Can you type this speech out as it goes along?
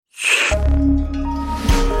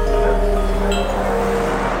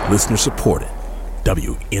Listener supported.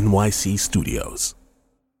 WNYC Studios.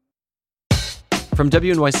 From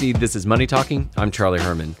WNYC, this is Money Talking. I'm Charlie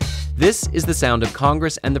Herman. This is the sound of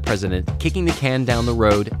Congress and the president kicking the can down the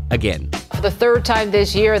road again. For the third time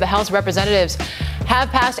this year, the House of Representatives have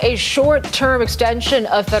passed a short-term extension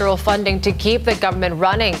of federal funding to keep the government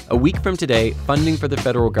running. A week from today, funding for the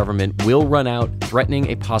federal government will run out, threatening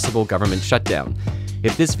a possible government shutdown.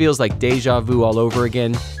 If this feels like deja vu all over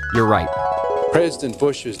again, you're right. President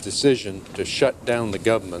Bush's decision to shut down the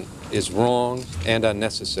government is wrong and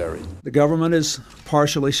unnecessary. The government is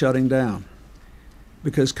partially shutting down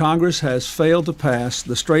because Congress has failed to pass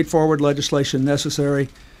the straightforward legislation necessary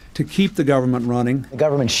to keep the government running. The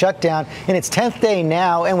government shut down in its 10th day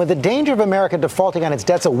now, and with the danger of America defaulting on its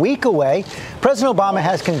debts a week away, President Obama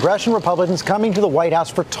has congressional Republicans coming to the White House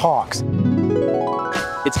for talks.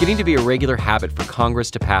 It's getting to be a regular habit for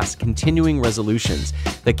Congress to pass continuing resolutions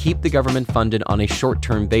that keep the government funded on a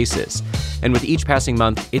short-term basis. And with each passing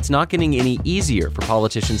month, it's not getting any easier for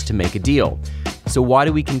politicians to make a deal. So why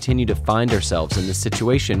do we continue to find ourselves in this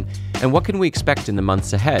situation, and what can we expect in the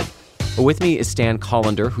months ahead? Well, with me is Stan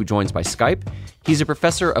Collender, who joins by Skype. He's a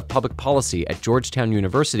professor of public policy at Georgetown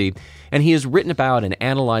University, and he has written about and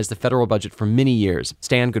analyzed the federal budget for many years.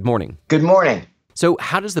 Stan, good morning. Good morning. So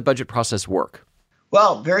how does the budget process work?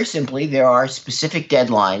 Well, very simply, there are specific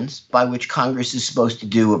deadlines by which Congress is supposed to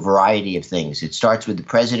do a variety of things. It starts with the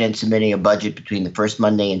president submitting a budget between the first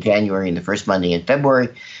Monday in January and the first Monday in February,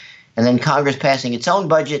 and then Congress passing its own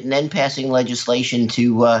budget and then passing legislation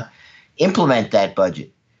to implement that budget.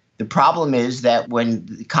 The problem is that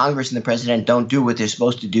when Congress and the president don't do what they're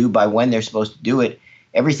supposed to do by when they're supposed to do it,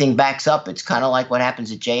 everything backs up. It's kind of like what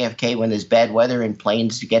happens at JFK when there's bad weather and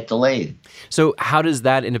planes get delayed. So how does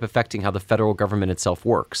that end up affecting how the federal government itself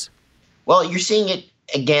works? Well, you're seeing it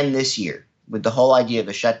again this year with the whole idea of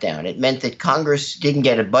a shutdown. It meant that Congress didn't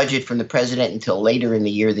get a budget from the president until later in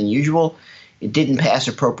the year than usual. It didn't pass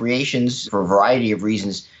appropriations for a variety of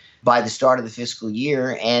reasons by the start of the fiscal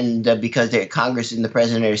year. And because Congress and the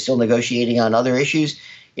president are still negotiating on other issues,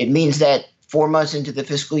 it means that 4 months into the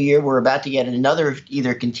fiscal year, we're about to get another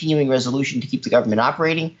either continuing resolution to keep the government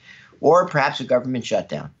operating or perhaps a government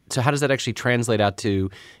shutdown. So how does that actually translate out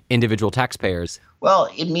to individual taxpayers? Well,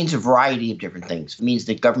 it means a variety of different things. It means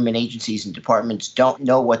that government agencies and departments don't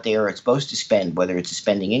know what they are supposed to spend, whether it's a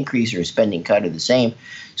spending increase or a spending cut or the same.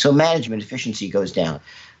 So management efficiency goes down.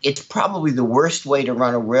 It's probably the worst way to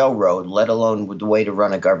run a railroad, let alone the way to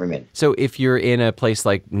run a government. So if you're in a place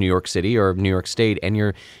like New York City or New York State and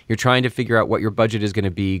you're trying to figure out what your budget is going to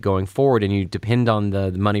be going forward and you depend on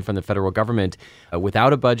the money from the federal government,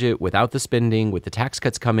 without a budget, without the spending, with the tax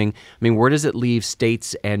cuts coming, I mean, where does it leave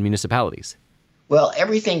states and municipalities? Well,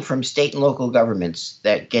 everything from state and local governments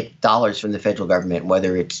that get dollars from the federal government,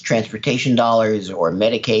 whether it's transportation dollars or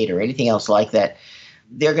Medicaid or anything else like that,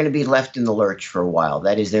 they're going to be left in the lurch for a while.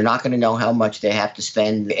 That is, they're not going to know how much they have to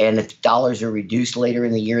spend. And if dollars are reduced later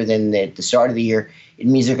in the year than at the start of the year, it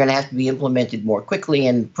means they're going to have to be implemented more quickly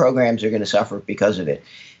and programs are going to suffer because of it.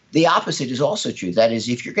 The opposite is also true. That is,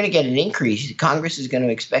 if you're going to get an increase, Congress is going to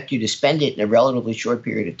expect you to spend it in a relatively short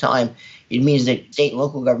period of time. It means that state and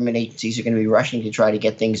local government agencies are going to be rushing to try to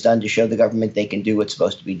get things done to show the government they can do what's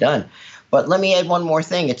supposed to be done. But let me add one more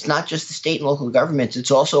thing. It's not just the state and local governments.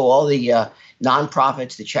 It's also all the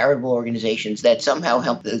nonprofits, the charitable organizations that somehow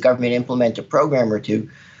help the government implement a program or two,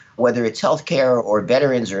 whether it's healthcare or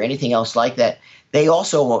veterans or anything else like that. They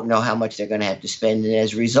also won't know how much they're going to have to spend. And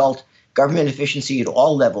as a result, government efficiency at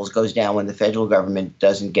all levels goes down when the federal government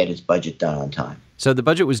doesn't get its budget done on time. So the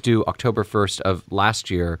budget was due October 1st of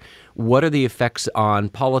last year. What are the effects on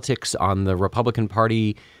politics, on the Republican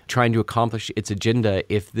Party trying to accomplish its agenda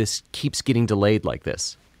if this keeps getting delayed like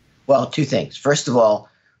this? Well, two things. First of all,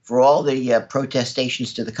 for all the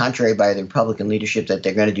protestations to the contrary by the Republican leadership that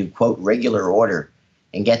they're going to do, quote, regular order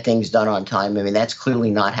and get things done on time, I mean, that's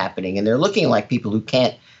clearly not happening. And they're looking like people who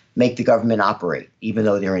can't make the government operate, even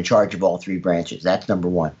though they're in charge of all three branches. That's number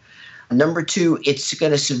one. Number two, it's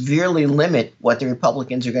going to severely limit what the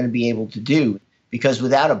Republicans are going to be able to do, because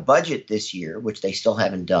without a budget this year, which they still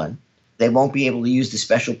haven't done, they won't be able to use the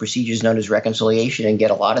special procedures known as reconciliation and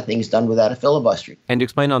get a lot of things done without a filibuster. And to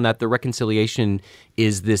explain on that, the reconciliation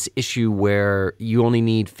is this issue where you only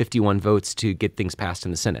need 51 votes to get things passed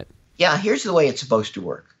in the Senate. Yeah, here's the way it's supposed to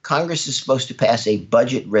work. Congress is supposed to pass a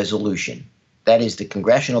budget resolution. That is the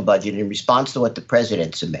congressional budget in response to what the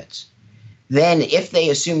president submits. Then if they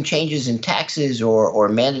assume changes in taxes or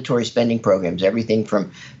mandatory spending programs, everything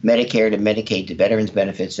from Medicare to Medicaid to veterans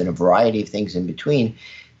benefits and a variety of things in between,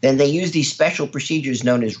 then they use these special procedures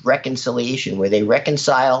known as reconciliation, where they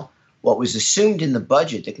reconcile what was assumed in the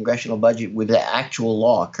budget, the congressional budget, with the actual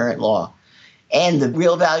law, current law. And the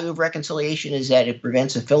real value of reconciliation is that it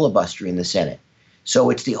prevents a filibuster in the Senate. So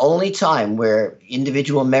it's the only time where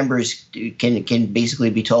individual members can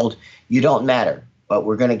basically be told, you don't matter, but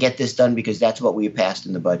we're going to get this done because that's what we passed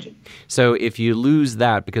in the budget. So if you lose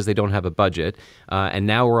that because they don't have a budget, and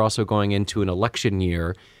now we're also going into an election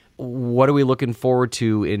year, what are we looking forward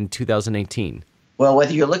to in 2018? Well,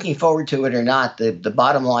 whether you're looking forward to it or not, the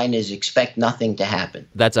bottom line is expect nothing to happen.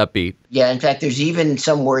 That's upbeat. Yeah, in fact, there's even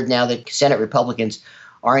some word now that Senate Republicans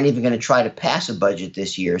aren't even going to try to pass a budget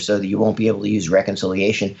this year so that you won't be able to use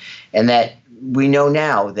reconciliation. And that we know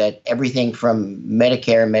now that everything from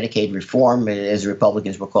Medicare and Medicaid reform, as the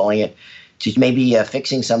Republicans were calling it, to maybe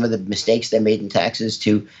fixing some of the mistakes they made in taxes,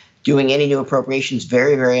 to doing any new appropriations,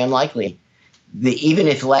 very, very unlikely. Even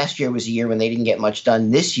if last year was a year when they didn't get much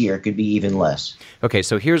done, this year could be even less. Okay,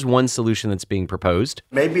 so here's one solution that's being proposed.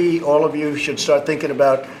 Maybe all of you should start thinking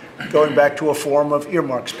about going back to a form of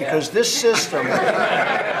earmarks, because this system...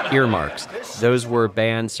 Earmarks. Those were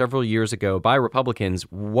banned several years ago by Republicans.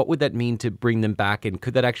 What would that mean to bring them back, and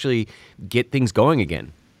could that actually get things going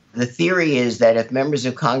again? The theory is that if members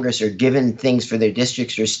of Congress are given things for their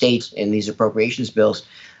districts or states in these appropriations bills,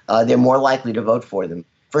 they're more likely to vote for them.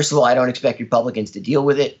 First of all, I don't expect Republicans to deal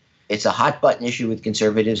with it. It's a hot-button issue with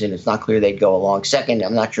conservatives, and it's not clear they'd go along. Second,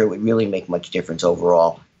 I'm not sure it would really make much difference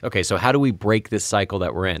overall. Okay, so how do we break this cycle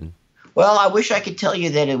that we're in? Well, I wish I could tell you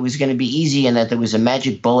that it was going to be easy and that there was a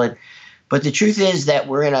magic bullet. But the truth is that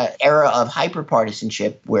we're in an era of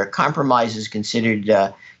hyperpartisanship where compromise is considered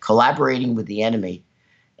collaborating with the enemy.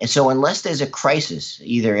 And so unless there's a crisis,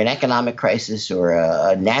 either an economic crisis or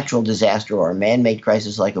a natural disaster or a man-made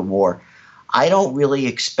crisis like a war, I don't really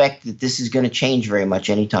expect that this is going to change very much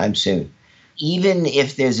anytime soon. Even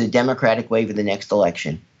if there's a Democratic wave in the next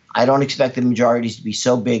election, I don't expect the majorities to be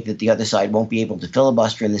so big that the other side won't be able to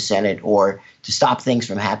filibuster in the Senate or to stop things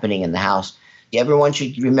from happening in the House. Everyone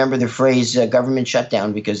should remember the phrase government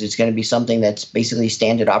shutdown, because it's going to be something that's basically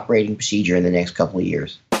standard operating procedure in the next couple of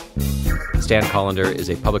years. Stan Collender is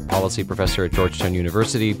a public policy professor at Georgetown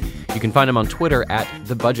University. You can find him on Twitter at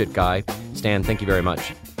 @TheBudgetGuy. Stan, thank you very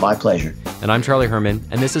much. My pleasure. And I'm Charlie Herman,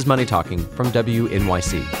 and this is Money Talking from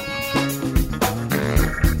WNYC.